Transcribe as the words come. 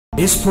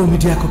एस्प्रो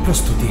मिडियाको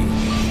प्रस्तुति।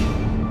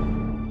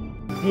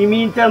 तिमी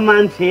त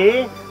मान्छे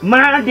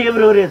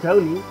महादेव्रो रहेछौ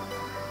नि।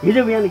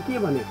 हिजो बिहान के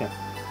भनेका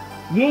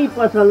यही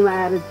पसलमा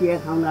आएर चिया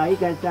खाउन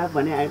आएका चा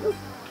भने आएको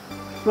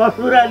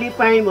ससुराली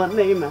पाएँ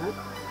भन्दैमा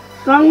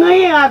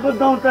सँगै आएको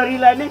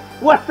दौतरीलाई नै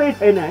वास्तै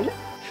छैन होइन।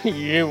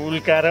 ए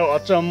उल्का र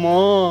अचम्म,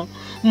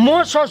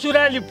 म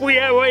ससुराली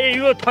पुगे भए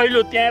यो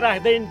थैलो त्यहाँ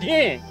राख्दैन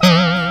थिएँ।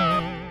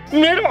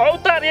 मेरो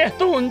अवतार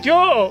यस्तो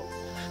हुन्थ्यो।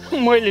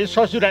 मैले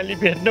ससुराली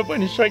भेट्न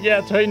पनि सकेका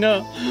छैन,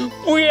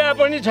 पुगे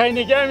पनि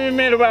छैन क्या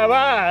मेरो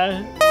बाबा।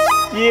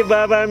 ए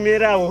बाबा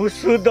मेरा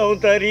हुस्सु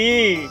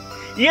दौतरी,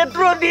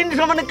 यत्रो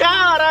दिनसम्म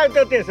कहाँ हरायो त?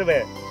 त्यसो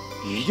भए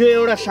हिजो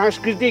एउटा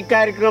सांस्कृतिक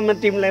कार्यक्रममा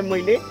तिमीलाई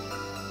मैले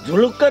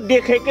झुलुक्क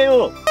देखेकै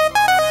हो।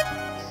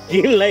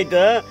 तिमीलाई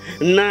त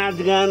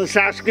नाचगान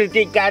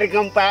सांस्कृतिक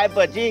कार्यक्रम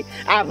पाएपछि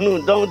आफ्नो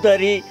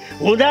दौतरी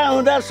हुँदा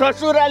हुँदा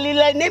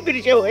ससुरालीलाई नै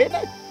बिर्स्यौ होइन?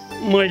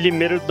 मैले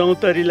मेरो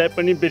दौतरीलाई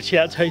पनि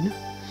बिर्सिया छैन,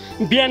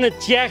 बिहान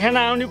चिया खान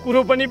आउने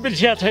कुरो पनि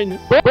बिर्सिया छैन,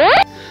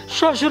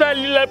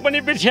 ससुरालीलाई पनि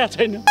बिर्सिया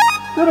छैन।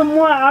 तर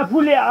म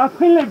आफूले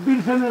आफैलाई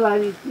बिर्सन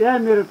लागि क्या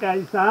मेरो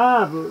काई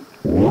साहब।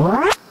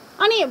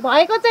 अनि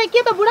भएको चाहिँ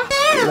के त बुढा?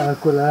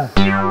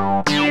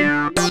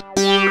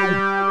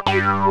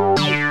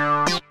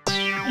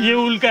 यो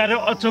उल्का र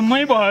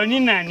अचम्मै भयो नि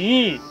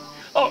नानी।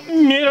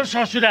 मेरो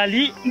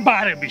ससुराली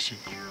 12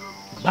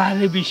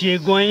 बिसे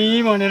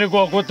गएँ भनेर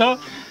गएको त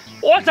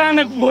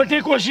अचानक भोटे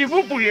कोसी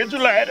पो पुगेछु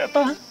लगाएर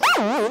त।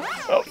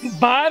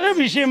 12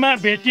 बिसेमा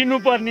भेटिनु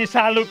पर्ने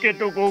सालो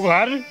केटोको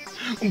घर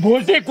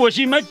भोटे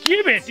कोसीमा के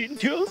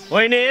भेटिन्थ्यो?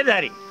 होइन ए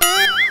धारी,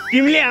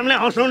 तिमीले हामीलाई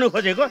हँसाउनु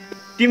खोजेको?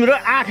 तिम्रो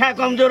आँखा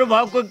कमजोर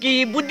भएको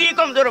कि बुद्धि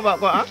कमजोर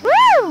भएको?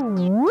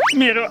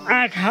 मेरो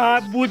आँखा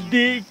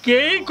बुद्धि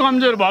केही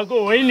कमजोर भएको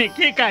होइन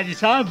के काजी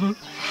साहब।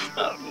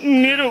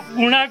 मेरो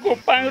घुँडाको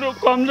पाङ्रो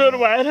कमजोर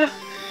भएर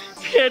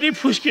फेरि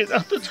फुस्के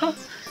जस्तो छ।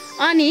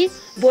 अनि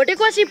भोटे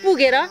कोसी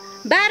पुगेर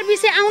 12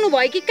 बिसे आउनु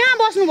भयो कि कहाँ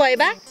बस्नु भयो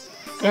बा?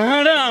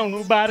 कहाँ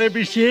आउनु 12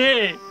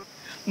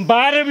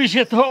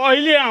 बिसे त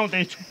अहिले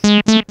आउँदैछु।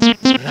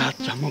 रात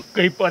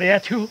चमक्कै परेको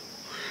थियो,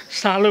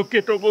 सालो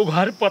केटोको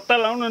घर पत्ता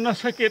लाउन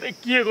नसकेर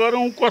के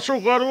गरौँ कसो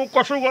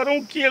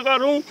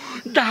गरौँ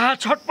डाहा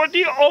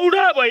छटपटी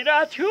औडा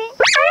भइरहेको थियो।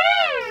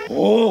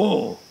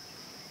 हो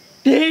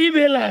त्यही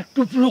बेला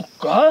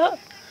टुप्लुक्क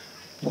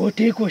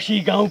भोटे कोसी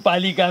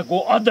गाउँपालिकाको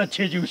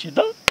अध्यक्षज्यूसित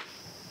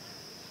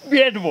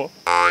भेट भयो।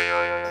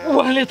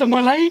 उहाँले त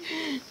मलाई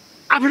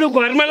आफ्नो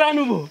घरमा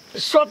लानुभयो,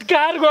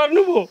 सत्कार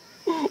गर्नुभयो,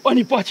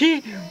 अनि पछि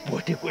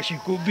भोटे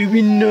कोसीको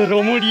विभिन्न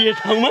रमणीय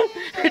ठाउँमा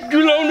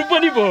डुलाउनु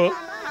पनि भयो।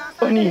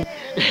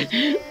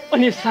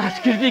 अनि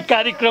सांस्कृतिक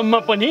कार्यक्रममा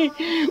पनि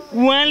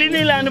उहाँले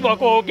नै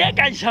लानुभएको हो क्या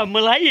काई साहब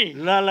मलाई।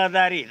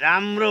 ललदारी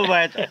राम्रो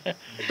भयो त।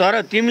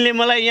 तर तिमीले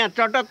मलाई यहाँ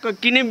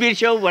चटक्क किन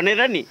बिर्स्यौ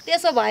भनेर नि।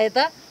 त्यसो भए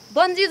त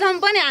बन्जी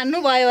जम्प पनि हान्नु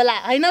भयो होला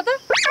होइन त?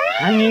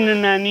 हानिन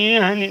नानी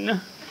हानिन,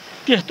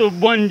 त्यस्तो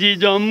बन्जी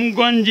जम्प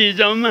गन्जी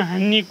जम्प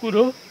हान्ने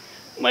कुरो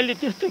मैले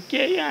त्यस्तो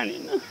केही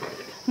हानिन।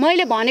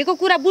 मैले भनेको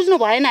कुरा बुझ्नु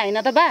भएन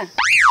होइन त बा?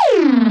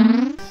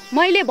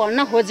 मैले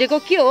भन्न खोजेको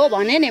के हो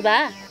भने नि बा,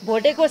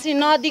 भोटे कोसी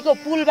नदीको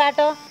पुलबाट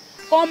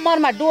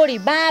कम्मरमा डोरी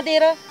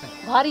बाँधेर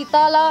घरि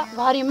तल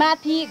घरि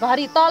माथि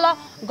घरि तल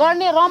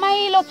गर्ने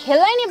रमाइलो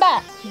खेललाई नि बा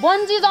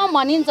बन्जी जम्प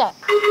भनिन्छ।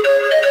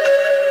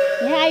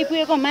 यहाँ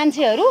आइपुगेको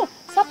मान्छेहरू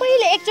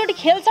सबैले एकचोटि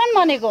खेल्छन्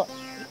भनेको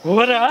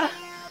हो र?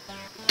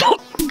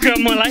 ठक्क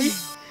मलाई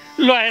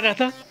लगाएर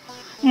त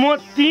म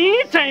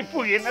त्यहीँ चाहिँ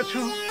पुगेन छु।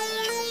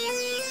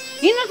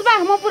 हिँड्नुहोस् बा,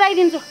 म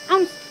पुऱ्याइदिन्छु,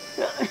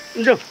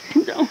 आउनुहोस्। जाऊ।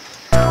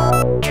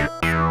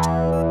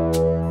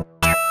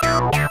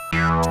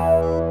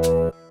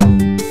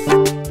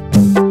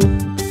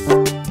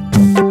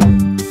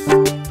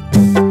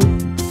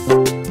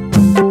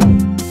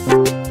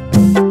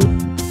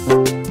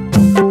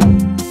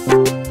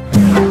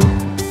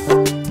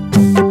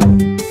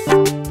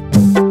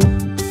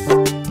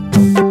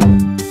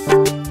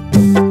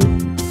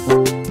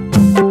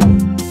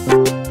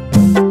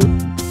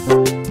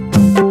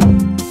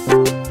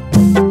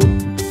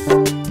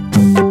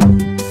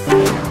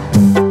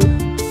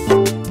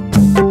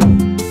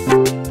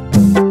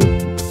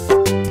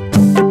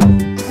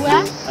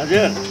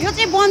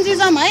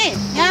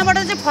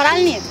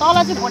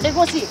 भोटे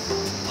कोसी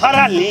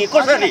फराल्ने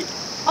कसरी?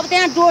 अब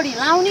त्यहाँ डोरी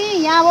लाउने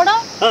यहाँबाट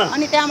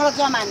अनि त्यहाँबाट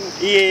जमान्ने।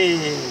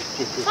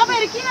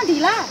 तपाईँहरू किन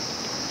ढिला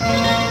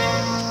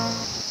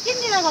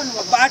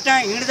गर्नुभयो? बाटा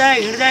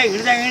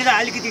हिँड्दा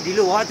अलिकति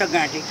ढिलो भयो त,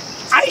 गाँठी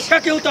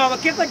आइसक्यौ त। अब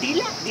के को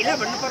ढिला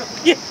भन्नु पर्यो?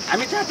 ए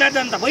हामी 4-4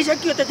 जना त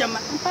भइसक्यो त जम्मा।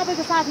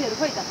 तपाईँको साथीहरू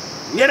खोइ त?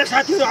 मेरो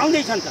साथीहरू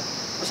आउँदैछन् त,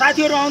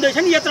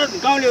 यत्र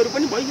गाउँलेहरू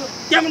पनि भइयो।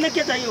 त्यहाँभन्दा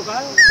के चाहियो?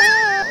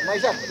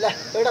 मैसा ल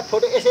एउटा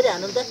फोटो यसरी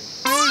हान्नु त।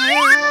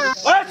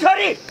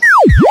 छोरी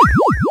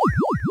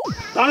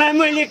तँलाई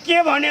मैले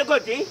के भनेको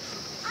थिएँ?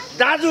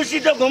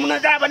 दाजुसित घुम्न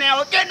जा भने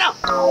हो के न?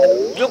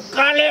 यो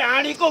काले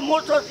हाँडीको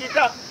मोचोसित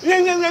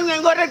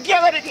गरेर के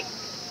गरे कि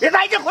यता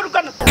आइज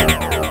खुर्कन।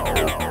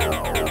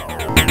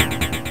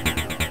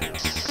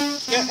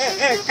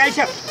 काई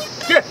साहब,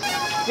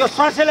 यो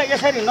सर्सेलाई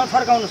यसरी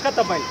नफर्काउनुहोस् का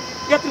तपाईँ।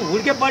 यत्रो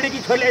हुर्के बढेकी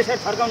छोरीले यसरी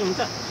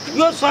फर्काउनुहुन्छ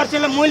यो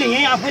सर्चेलाई मैले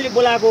यहीँ आफैले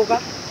बोलाएको हो का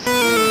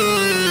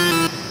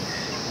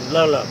ल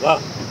ल भयो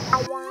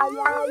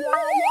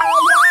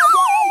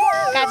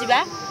काजीबा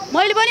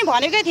मैले पनि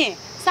भनेकै थिएँ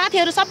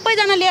साथीहरू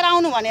सबैजना लिएर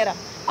आउनु भनेर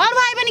अरू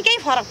आए पनि केही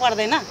फरक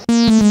पर्दैन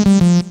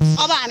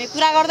अब हामी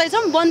कुरा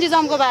गर्दैछौँ बन्जी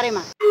जम्पको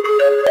बारेमा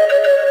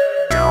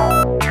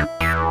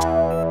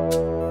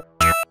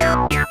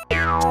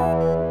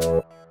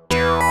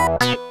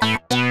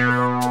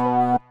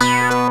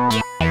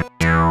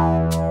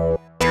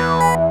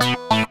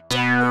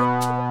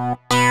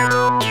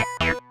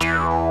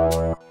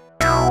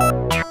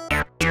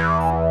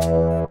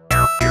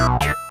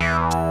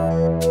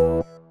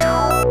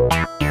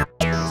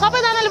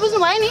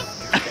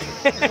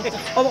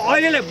अब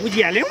अहिलेलाई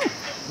बुझिहाल्यौँ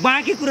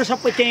बाँकी कुरो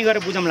सबै त्यहीँ गएर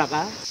बुझौँला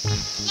का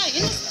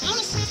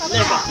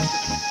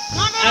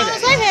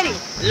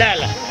ल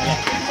ल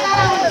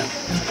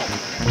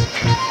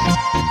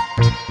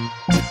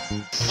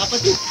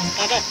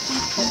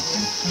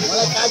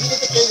मलाई काजीले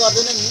त केही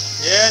गर्दैन नि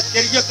ए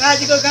तेरि यो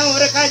काजीको गाउँ हो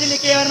र काजीले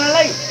के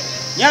गर्नलाई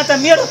यहाँ त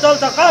मेरो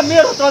चल्छ का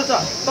मेरो चल्छ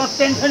त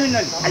टेन्सनै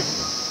नलि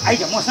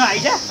आइज मसँग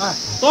आइज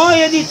त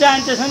यदि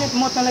चाहन्छस् भने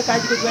म तँलाई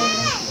काजीको ज्वाइन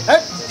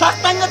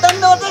सस्ताङ्ग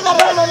दण्ड मात्रै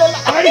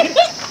गरेर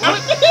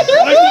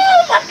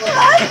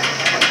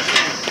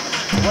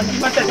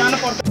मात्रै जानु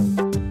पर्छ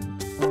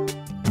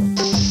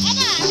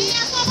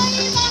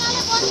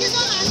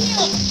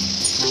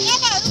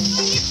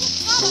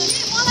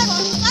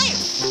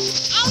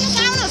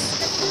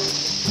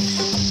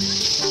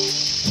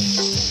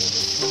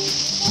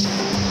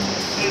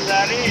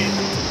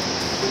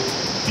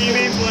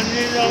तिमी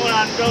बन्जी जम्प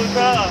हान्छौ त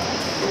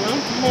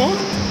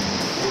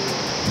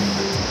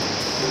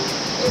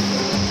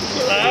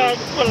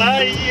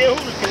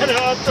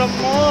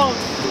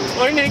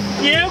होइन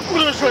के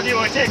कुरो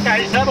सोधिबस्यो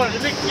काई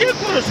साहबहरूले के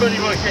कुरो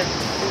सोधिबस्यो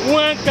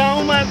उहाँ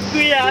गाउँमा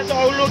 2 हात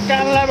औलो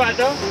कान्लाबाट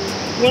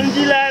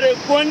बन्जी लाएर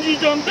बन्जी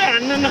जम्प त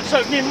हान्न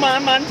नसक्ने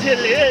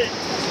मान्छेले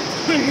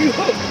यो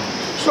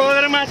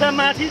सगरमाथा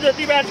माथि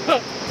जति बाटो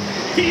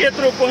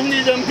यत्रो बन्जी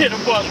जम्पेर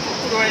बस्नु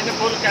कुरो होइन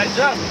बोल काई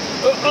साहब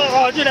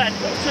हजुर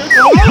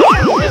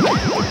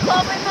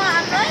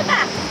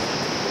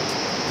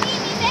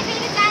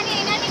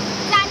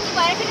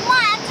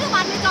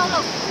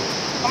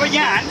अब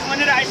यहाँ हान्नु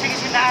भनेर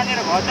आइसकेपछि नहानेर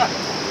भयो त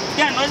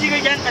त्यहाँ नजिकै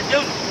ज्ञान त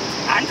देऊ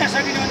हान्न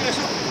सकिने भने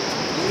यसो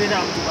हिँडेर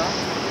आउँछु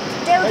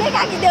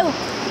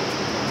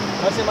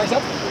भयो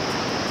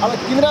अब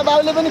तिम्रा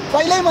बाबुले पनि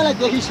कहिल्यै मलाई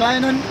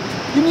देखिसकेनन्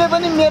तिमीले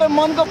पनि मेरो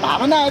मनको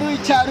भावनाहरू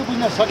इच्छाहरू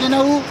बुझ्न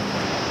सकेनौ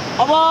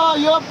अब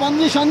यो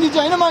बन्दी सन्धि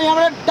चाहिँ होइन म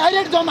यहाँबाट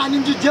डाइरेक्ट जम्प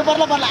हानिदिन्छु जे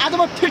पर्ला पर्ला आज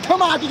म ठिक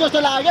ठाउँमा आएको जस्तो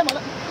लाग्यो क्या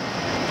मलाई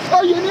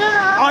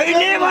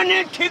अहिले भने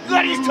ठिक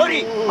गरिस् छोरी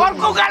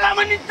अर्को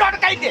गालामा नि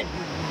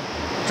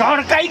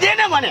चड्काइदिएन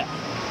भने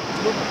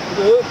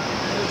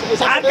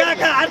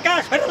अर्का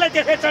छोरालाई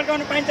त्यसै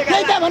चड्काउनु पाइन्छ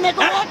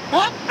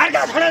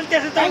अर्का छोराले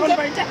त्यसै चड्काउनु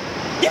पाइन्छ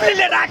तिमीले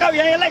लिएर आएको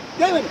यसलाई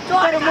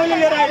मैले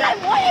लिएर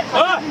आइरहेको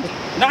हो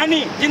नानी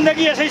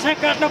जिन्दगी यसैसँग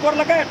काट्न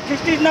पर्ला क्या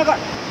ठिस्टिस नगर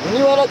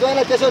हुनेवाला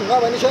ज्वाइँलाई त्यसो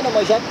नभनिस् न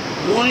मैसा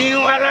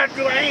हुनेवाला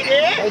ज्वाइँ रे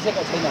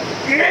पैसाको छैन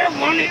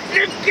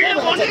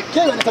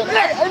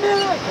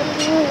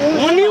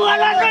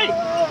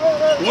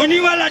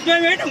हुनेवाला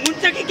ज्वाइँ होइन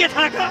हुन्छ कि के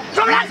थाहा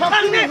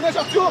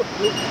सक्छु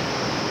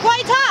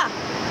कोही छ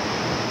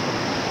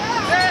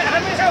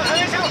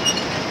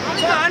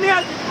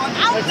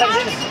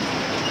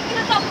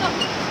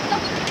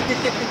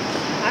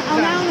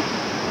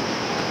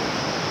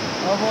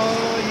अब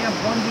यहाँ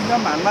बन्जी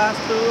जम्प हाल्ला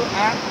जस्तो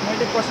आँट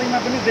मैले कसैमा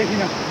पनि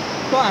देखिनँ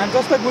तँ हान्छ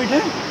जस्तो गइठे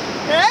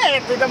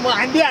त्यो त म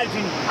हानिदिइहाल्छु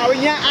नि अब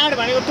यहाँ आँट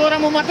भनेको तँ र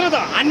म मात्र त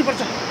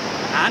हान्नुपर्छ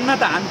हान्न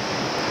त हान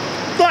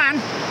तँ हान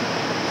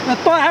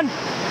तँ हान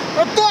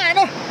तँ हान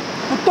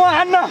तँ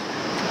हान्न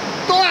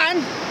तँ हान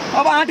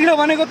अब आँटिलो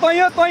भनेको तँ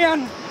हान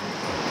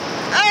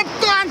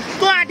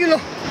तँ आँटिलो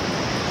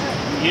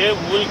यो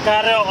उल्का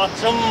र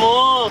अचम्म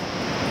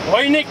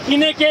होइन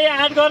किन केही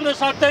आँट गर्न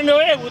सक्दैन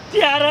है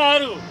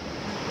हुत्याराहरू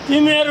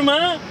तिमीहरूमा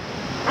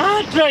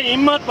आँट र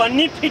हिम्मत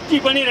भन्ने 50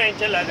 पनि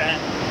रहन्छ लगा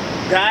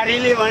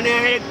गाडीले भने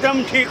एकदम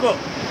ठिक हो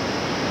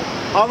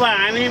अब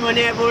हामी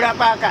भने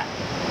बुढापाका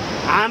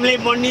हामीले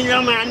बन्जी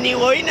जम्प हान्ने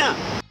होइन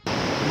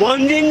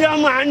बन्जी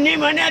जम्प हान्ने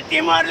भने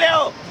तिमीहरूले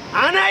हो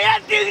हान या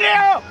तिग्रे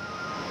हो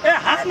ए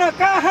हान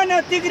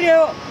कहाँ तिग्रे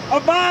हो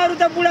अब बाहरू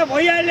त बुढा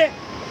भइहाले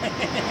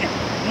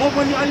म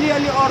पनि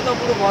अलिअलि अर्ध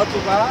बुढो भएछु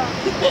बा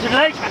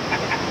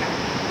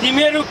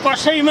तिमीहरू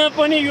कसैमा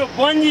पनि यो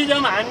बन्जी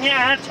जम्प हान्ने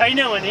आँट छैन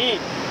भने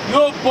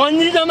यो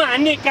बन्जी जम्प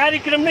हान्ने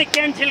कार्यक्रम नै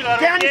क्यान्सल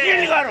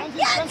गरौँ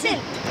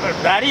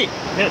गाडी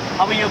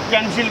अब यो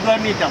क्यान्सल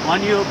गर्ने त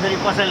भनियो फेरि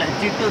कसैलाई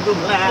चित्त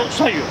दुख्ला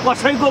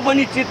कसैको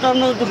पनि चित्त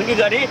नदुख्ने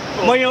गरी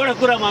म एउटा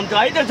कुरा भन्छु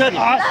है त छोरी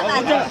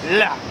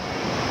ल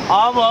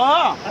अब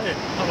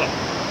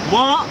म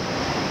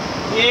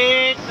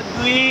 1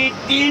 2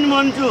 3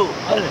 भन्छु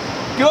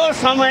त्यो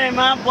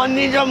समयमा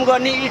बन्दी जम्प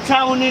गर्ने इच्छा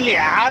हुनेले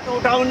हात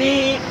उठाउने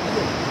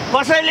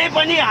कसैले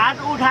पनि हात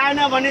उठाएन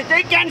भने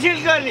चाहिँ क्यान्सल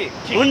गर्ने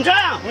हुन्छ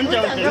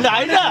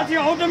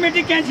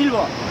अटोमेटिक क्यान्सल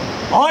भयो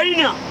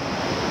होइन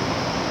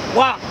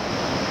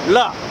ल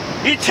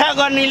इच्छा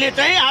गर्नेले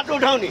चाहिँ हात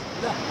उठाउने 1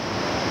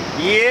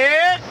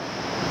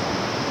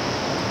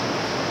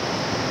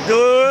 2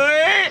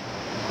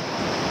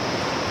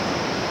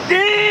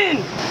 3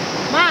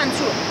 म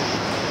हान्छु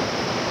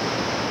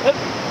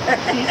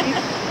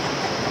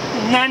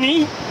नानी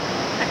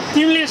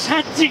तिमीले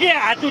साँच्चीकै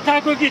हात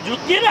उठाएको कि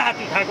झुक्किएर हात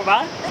उठाएको बा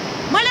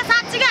मैले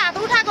साँच्चीकै हात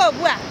उठाएको हो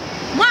बुवा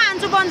म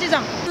हान्छु बन्जी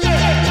जम्प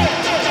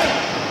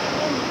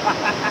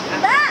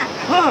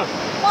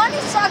पनि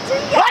सक्छु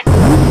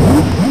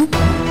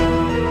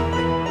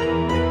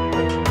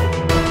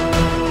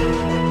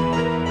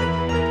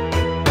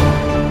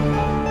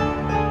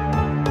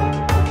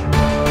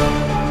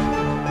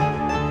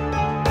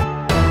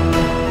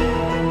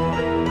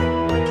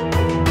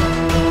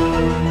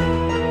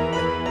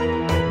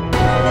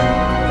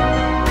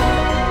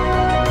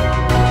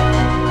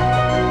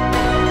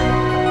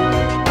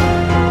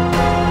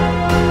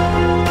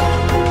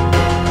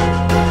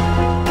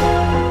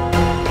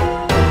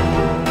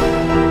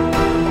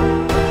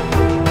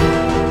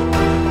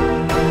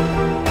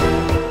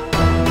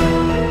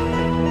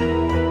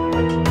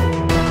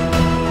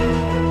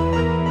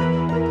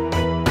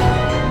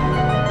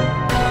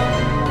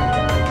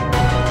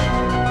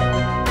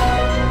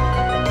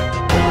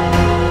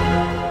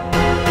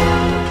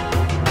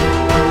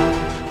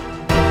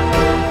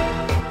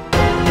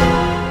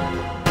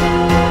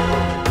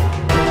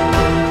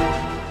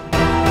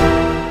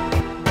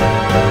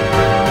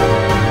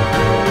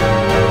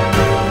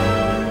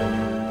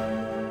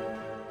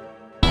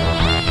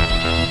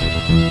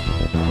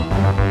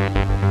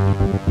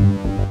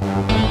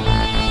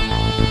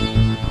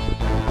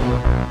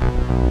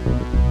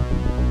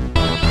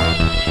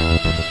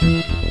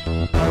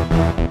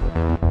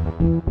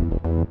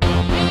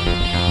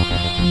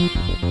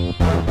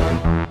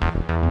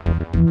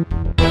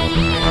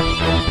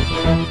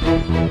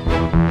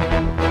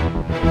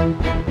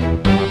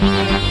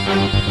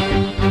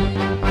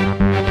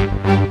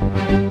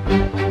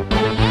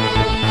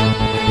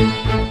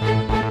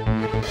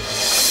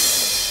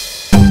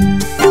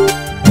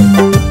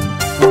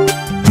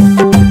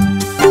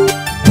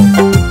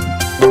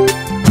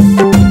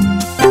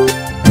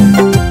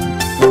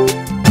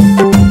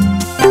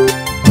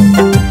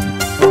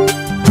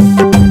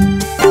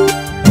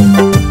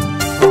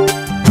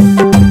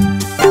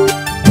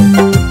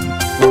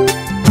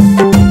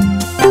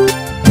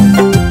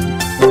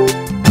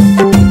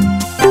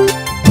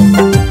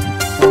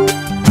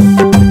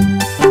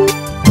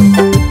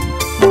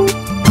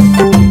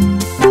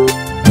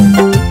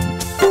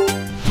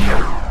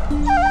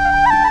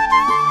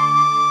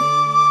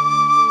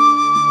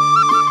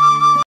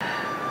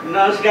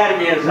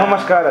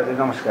नमस्कार हजुर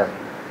नमस्कार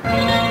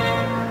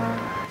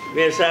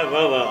मेयर साहब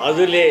अब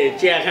हजुरले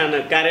चिया खान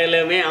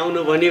कार्यालयमै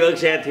आउनु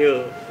भनिरहेको थियो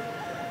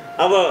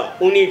अब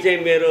उनी चाहिँ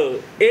मेरो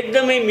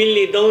एकदमै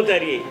मिल्ने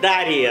दौतरी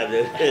दारी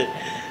हजुर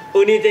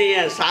उनी चाहिँ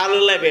यहाँ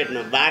सालोलाई भेट्न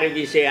 12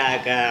 विषय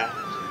आएका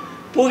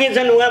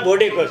पुगेछन् उहाँ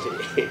भोटेकोसी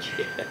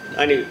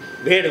अनि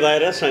भेट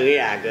भएर सँगै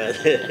आएको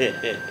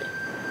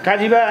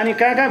काजीबा अनि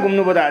कहाँ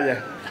घुम्नुभयो त आज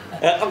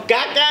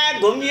कहाँ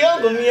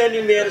घुमियो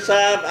नि मेयर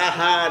साहब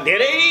आहा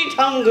धेरै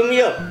ठाउँ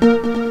घुमियो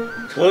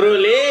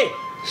छोरोले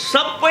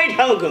सबै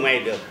ठाउँ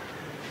घुमाइदियो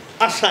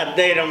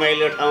असाध्यै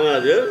रमाइलो ठाउँ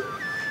हजुर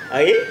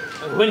है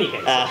हो नि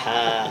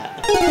आहा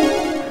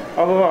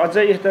अब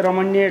अझै यस्तो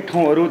रमणीय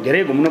ठाउँहरू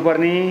धेरै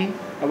घुम्नुपर्ने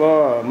अब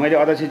मैले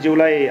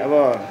अध्यक्षज्यूलाई अब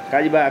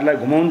काजीबाहरूलाई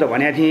घुमाउनु त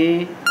भनेको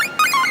थिएँ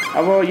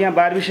अब यहाँ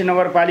 12 विषय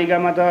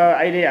नगरपालिकामा त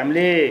अहिले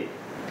हामीले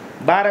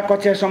 12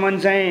 कक्षासम्म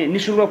चाहिँ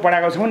निःशुल्क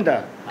पढाएको छौँ नि त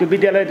त्यो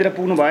विद्यालयतिर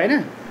पुग्नु भएन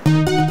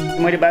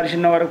मैले 12 विषय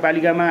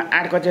नगरपालिकामा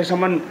 8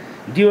 कक्षासम्म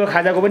दियो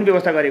खाजाको पनि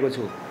व्यवस्था गरेको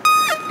छु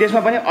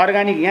त्यसमा पनि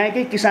अर्गानिक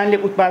यहाँकै किसानले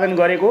उत्पादन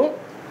गरेको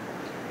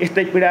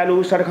यस्तै पिँडालु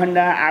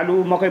सरखण्डा आलु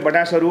मकै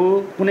भटासहरू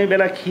कुनै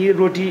बेला खिर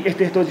रोटी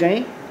यस्तो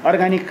चाहिँ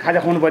अर्गानिक खाजा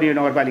खुवाउनु पर्यो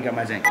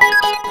नगरपालिकामा चाहिँ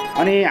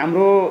अनि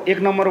हाम्रो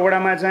 1 नम्बर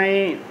वडामा चाहिँ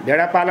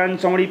भेडा पालन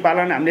चौडी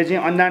पालन हामीले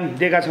चाहिँ अनुदान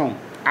दिएका छौँ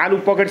आलु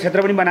पकेट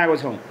क्षेत्र पनि बनाएको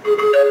छौँ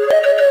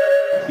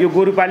यो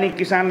गोरु पाल्ने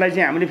किसानलाई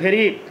चाहिँ हामीले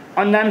फेरि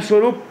अनुदान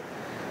स्वरूप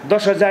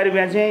 10,000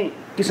 रुपियाँ चाहिँ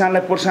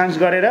किसानलाई प्रोत्साहन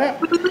गरेर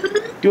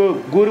त्यो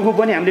गोरुको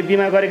पनि हामीले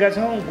बिमा गरेका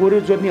छौँ गोरु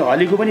जोत्ने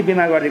हलीको पनि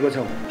बिमा गरेको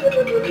छौँ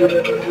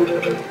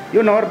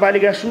यो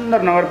नगरपालिका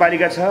सुन्दर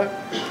नगरपालिका छ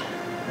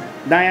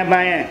दायाँ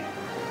बायाँ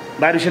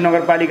 12 विषय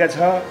नगरपालिका छ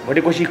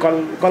भोटेकोसी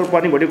कल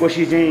पर्ने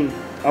भोटेकोसी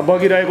चाहिँ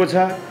बगिरहेको छ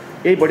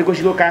यही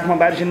भोटेकोसीको काखमा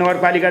 12 विषय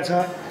नगरपालिका छ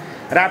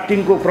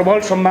राफ्टिङको प्रबल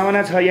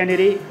सम्भावना छ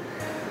यहाँनिर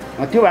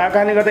त्यो भएको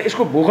कारणले गर्दा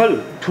यसको भूगोल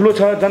ठुलो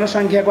छ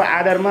जनसङ्ख्याको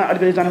आधारमा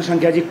अलिकति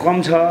जनसङ्ख्या चाहिँ कम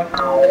छ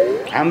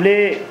हामीले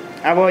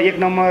अब 1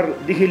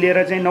 नम्बरदेखि लिएर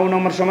चाहिँ 9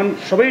 नम्बरसम्म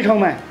सबै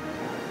ठाउँमा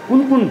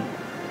कुन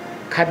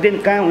खाद्यान्न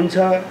कहाँ हुन्छ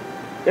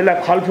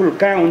यसलाई फलफुल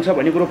कहाँ हुन्छ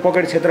भन्ने कुरो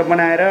पकेट क्षेत्र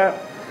बनाएर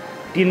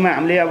 3 मा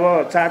हामीले अब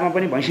 4 मा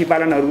पनि भैँसी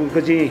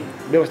पालनहरूको चाहिँ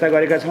व्यवस्था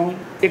गरेका छौँ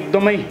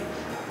एकदमै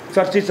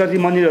चर्चित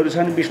मन्दिरहरू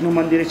छन् विष्णु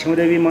मन्दिर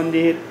छिउँदेवी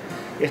मन्दिर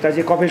यस्ता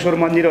चाहिँ कपेश्वर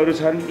मन्दिरहरू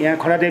छन् यहाँ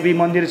खडादेवी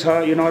मन्दिर छ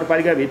यो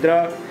नगरपालिकाभित्र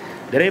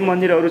धेरै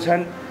मन्दिरहरू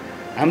छन्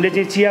हामीले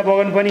चाहिँ चिया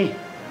बगान पनि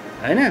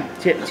हैन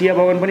चिया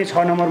बगान पनि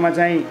 6 नम्बरमा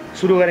चाहिँ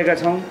सुरु गरेका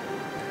छौँ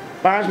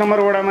 5 नम्बर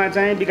वडामा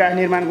चाहिँ विकास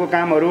निर्माणको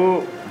कामहरू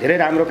धेरै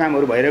राम्रो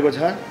कामहरू भइरहेको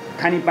छ।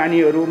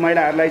 खानेपानीहरू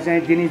महिलाहरूलाई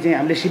चाहिँ दिने चाहिँ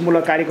हामीले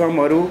सिपमूलक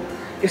कार्यक्रमहरू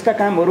यस्ता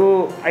कामहरू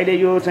अहिले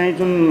यो चाहिँ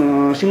जुन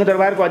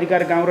सिंहदरबारको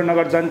अधिकार गाउँ र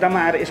नगर जनतामा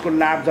आएर यसको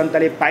लाभ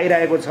जनताले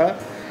पाइरहेको छ।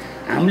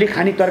 हामीले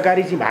खाने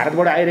तरकारी चाहिँ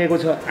भारतबाट आइरहेको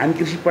छ। हामी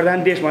कृषि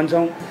प्रधान देश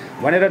भन्छौँ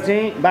भनेर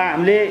चाहिँ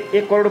हामीले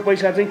 1 करोड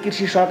पैसा चाहिँ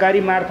कृषि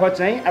सहकारी मार्फत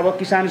चाहिँ अब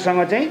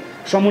किसानसँग चाहिँ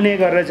समन्वय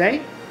गरेर चाहिँ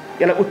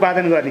यसलाई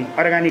उत्पादन गर्ने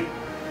अर्ग्यानिक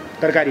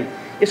तरकारी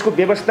यसको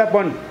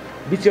व्यवस्थापन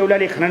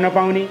बिचौलाले खान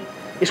नपाउने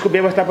यसको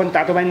व्यवस्थापन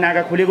तातोपानी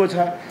नाका खुलेको छ।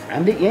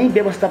 हामीले यही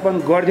व्यवस्थापन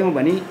गरिदियौँ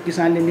भने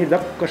किसानले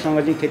निर्धक्कसँग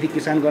चाहिँ खेती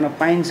किसान गर्न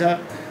पाइन्छ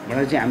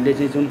भनेर चाहिँ हामीले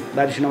चाहिँ जुन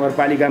 22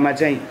 नगरपालिकामा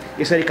चाहिँ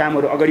यसरी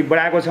कामहरू अगाडि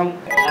बढाएको छौँ।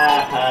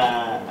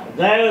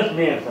 जय होस्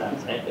मेयर साहब।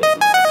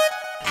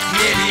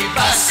 मेरी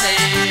बासै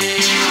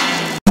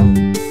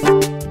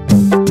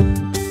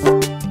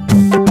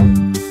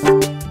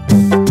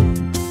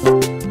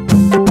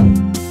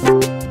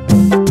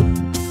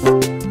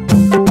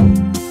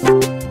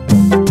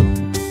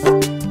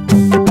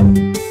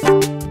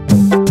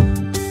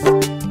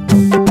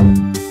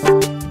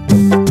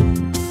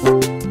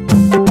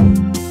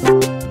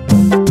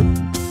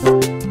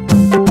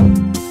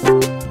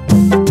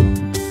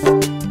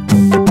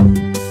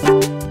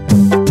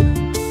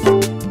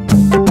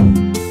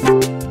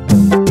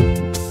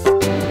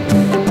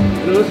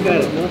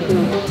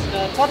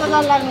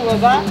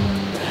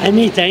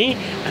हामी चाहिँ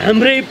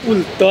हाम्रै पुल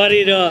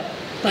तरेर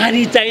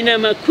पारी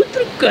चाइनामा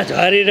खुत्रुक्क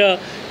झरेर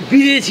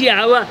विदेशी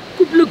हावा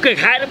कुप्लुक्क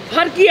खाएर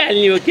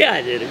फर्किहाल्ने हो क्या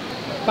हजुर?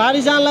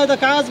 पारी जानलाई त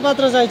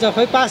कागजपत्र चाहिन्छ,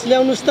 खोइ पास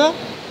ल्याउनुहोस् त।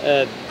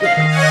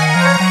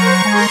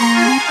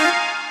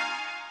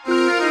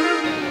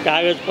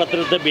 कागजपत्र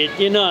त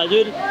भेटिएन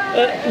हजुर।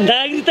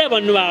 नागरिकता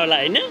भन्नुभयो होला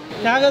होइन?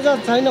 कागज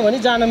छैन भने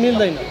जान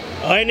मिल्दैन।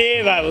 होइन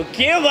बाबु,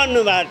 के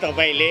भन्नुभयो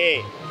तपाईँले?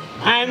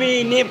 हामी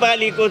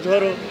नेपालीको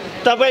छोरो,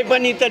 तपाईँ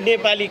पनि त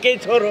नेपालीकै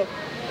छोरो।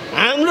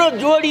 हाम्रो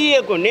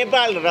जोडिएको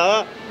नेपाल र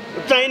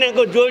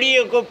चाइनाको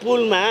जोडिएको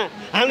पुलमा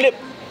हामीले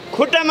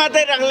खुट्टा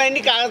मात्रै राख्लाई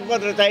नि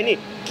कागजपत्र चाहिँ नि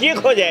के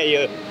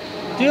खोज्यो?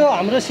 त्यो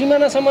हाम्रो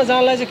सिमानासम्म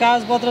जानलाई चाहिँ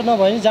कागजपत्र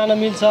नभए नि जान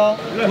मिल्छ।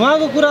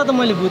 उहाँको कुरा त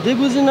मैले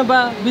बुझिनँ बा।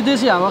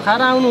 विदेशी हावा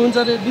खाएर आउनुहुन्छ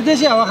अरे।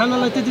 विदेशी हावा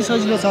खानलाई त्यति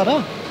सजिलो छ र?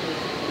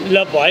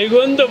 ल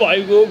भइगयो नि त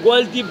भइगयो,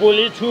 गल्ती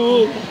बोलेछु।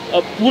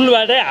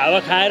 पुलबाटै हावा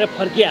खाएर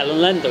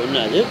फर्किहाल्नुला नि त हुन्न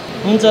हजुर?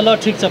 हुन्छ ल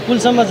ठिक छ,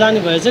 पुलसम्म जाने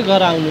भए चाहिँ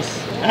घर आउनुहोस्।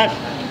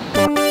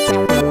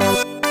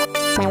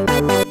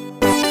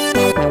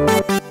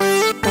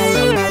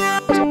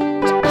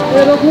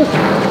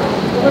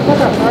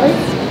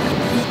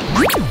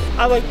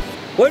 अब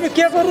होइन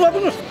के गर्नु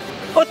रोक्नुहोस्।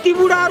 अति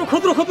बुढाहरू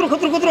खुत्रो खुत्रो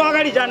खुत्रो खुत्रो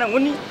अगाडि जान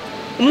हुने,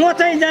 म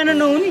चाहिँ जान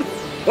नहुने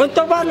हो।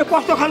 तपाईँहरूले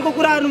कस्तो खालको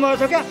कुरा गर्नुभएको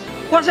छ क्या?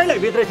 कसैलाई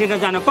भित्र छिर्न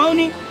जान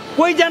पाउने,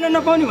 कोही जान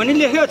नपाउने भन्ने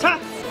लेखेको छ।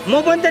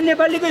 म पनि त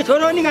नेपालीकै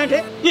छोरो हो नि गाँठे।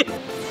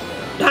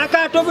 ढाका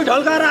टोपी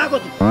ढल्काएर आएको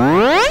छु।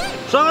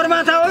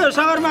 सगरमाथा हो यो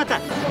सगरमाथा।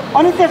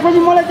 अनि त्यसपछि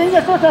मलाई चाहिँ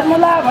यस्तो चस्मा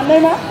ला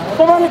भन्दैमा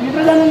तपाईँले भित्र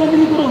जान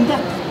नदिने कुरो हुन्छ।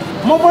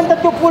 म पनि त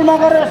त्यो पुलमा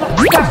गएर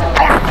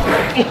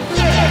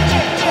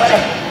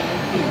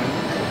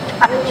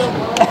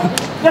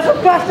यसो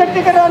प्लास्टिक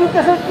टेकेर अनि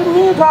त्यसो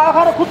मिठो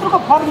आँखा र खुत्रुको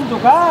फर्किन्छु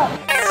का?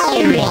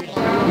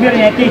 मेरो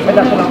यहाँ केही छ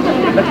जस्तो लाग्छ।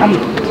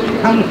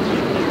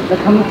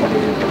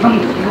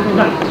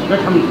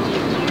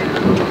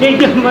 केही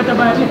देख्नुभयो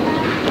तपाईँहरूले?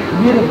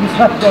 मेरो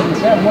विश्वास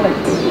गर्नुहोस् है मलाई।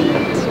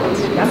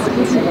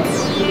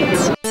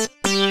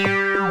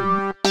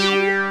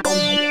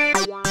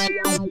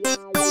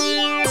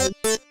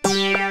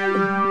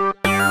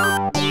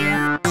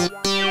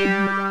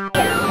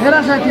 हेर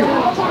साथी,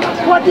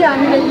 कति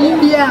हामीले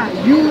इन्डिया,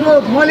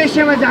 युरोप,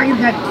 मलेसियामा जागिर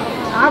खाने,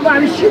 अब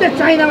हामी सिधै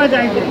चाइनामा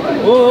जागिर खाने।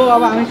 हो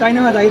अब हामी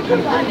चाइनामा जागिर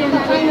खाने।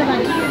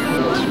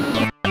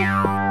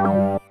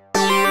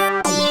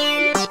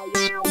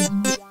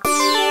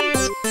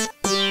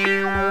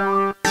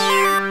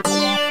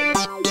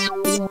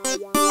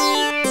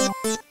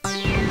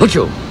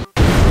 बुझ्यो?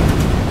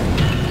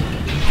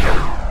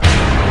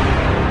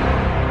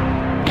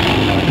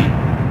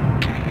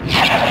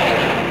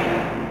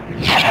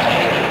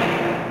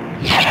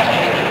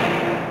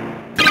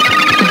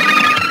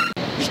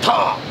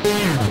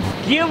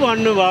 के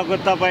भन्नुभएको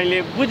तपाईँले?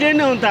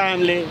 बुझेनौँ त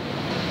हामीले।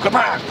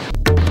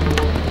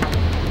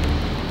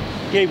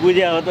 केही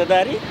बुझ्या हो त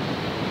दारी?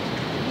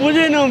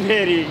 बुझेनौँ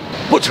फेरि।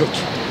 बुझ्यो?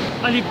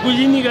 अलिक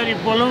बुझिने गरी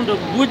बोलाउँ त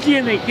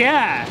बुझिएन क्या?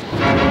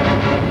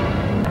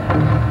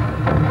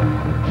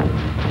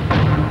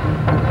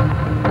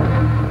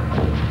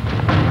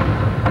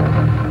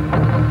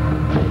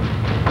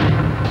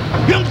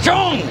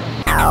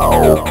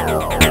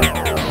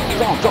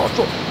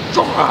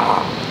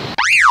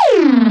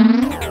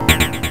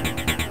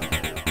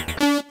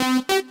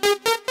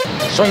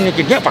 सैनिक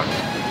नेपाल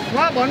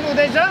उहाँ भन्नु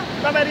हुँदैछ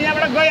तपाईँहरू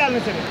यहाँबाट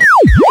गइहाल्नुहोस् अरे।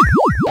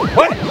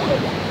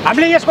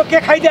 हामीले यसको के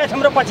खाइदिएका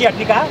छौँ र पछि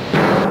हट्ने का?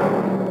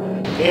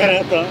 हेर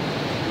त,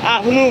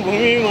 आफ्नो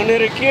भूमि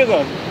भनेर के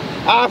गर्नु?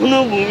 आफ्नो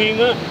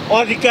भूमिमा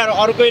अधिकार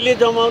अर्कैले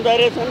जमाउँदो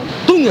रहेछन्।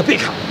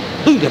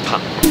 दुई था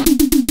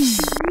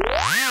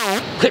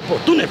फेरि पो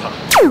तुने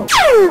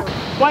भयो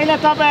पहिला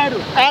तपाईँहरू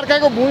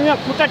अर्काको भुइँमा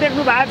खुट्टा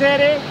टेक्नु भएको थियो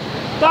अरे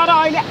तर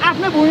अहिले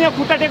आफ्नै भुइँमा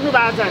खुट्टा टेक्नु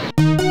भएको छ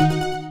अरे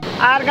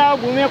अर्काको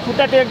भूमिमा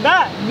खुट्टा टेक्दा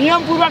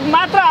नियमपूर्वक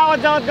मात्र आवत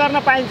जावत गर्न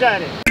पाइन्छ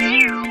अरे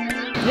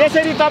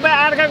यसरी तपाईँ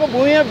अर्काको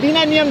भूमिमा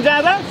बिना नियम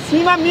जाँदा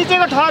सीमा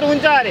मिचेको ठहर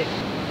हुन्छ अरे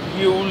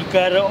यो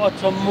उल्का र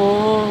अचम्म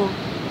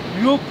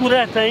यो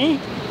कुरा चाहिँ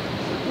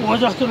हो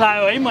जस्तो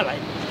लाग्यो है मलाई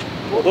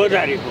हो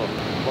दारी हो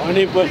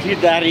भनेपछि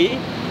दारी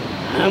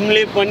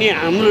हामीले पनि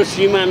हाम्रो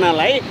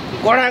सिमानालाई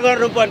कडा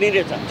गर्नुपर्ने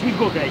रहेछ ठिक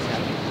हो गाई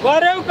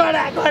गऱ्यौ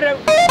कडा गऱ्यौ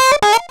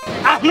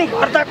आफ्नो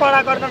घर त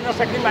कडा गर्न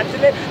नसक्ने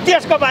मान्छेले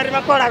त्यसको बारेमा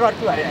कडा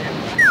गर्छु अरे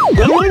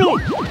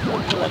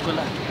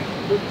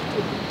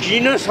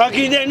किन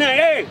सकिँदैन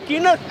ए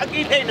किन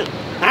सकिँदैन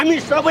हामी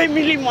सबै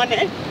मिल्यौँ भने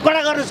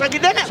कडा गर्न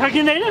सकिँदैन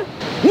सकिँदैन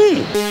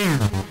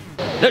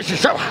Nasi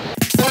siapa?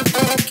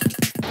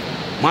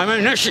 Mama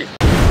nasi.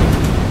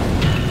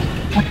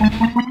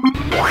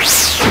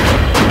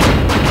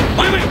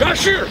 Mama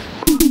nasi.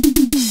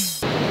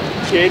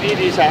 फेरि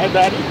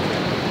रिसादारी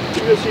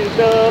यो सित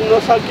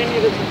नसकिने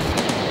रहेछ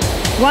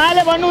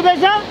उहाँले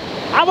भन्नुहुँदैछ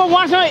अब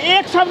उहाँसँग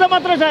एक शब्द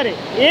मात्र छ अरे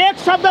एक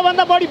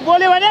शब्दभन्दा बढी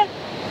बोल्यो भने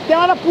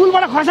त्यहाँबाट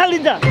पुलबाट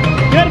खसालिदिन्छ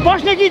फेरि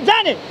बस्ने कि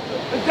जाने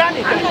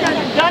जाने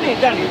जाने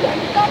जाने जाने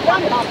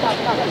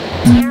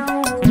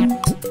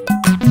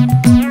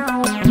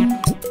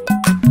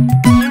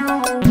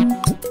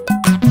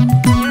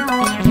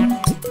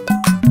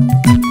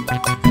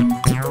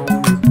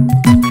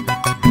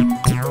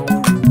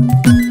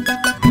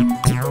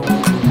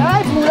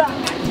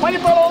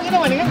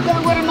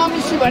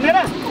भनेर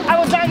अब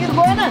जागिर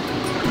गएन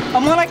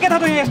अब मलाई के थाहा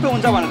त यस्तो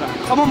हुन्छ भनेर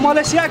अब म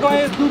मलेसिया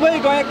गएँ दुबई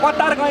गएँ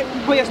कतार गएँ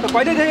कोही यस्तो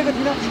कहिल्यै देखेको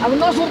थिइनँ अब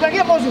नसुर्ता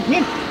के बस्छु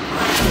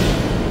थिएँ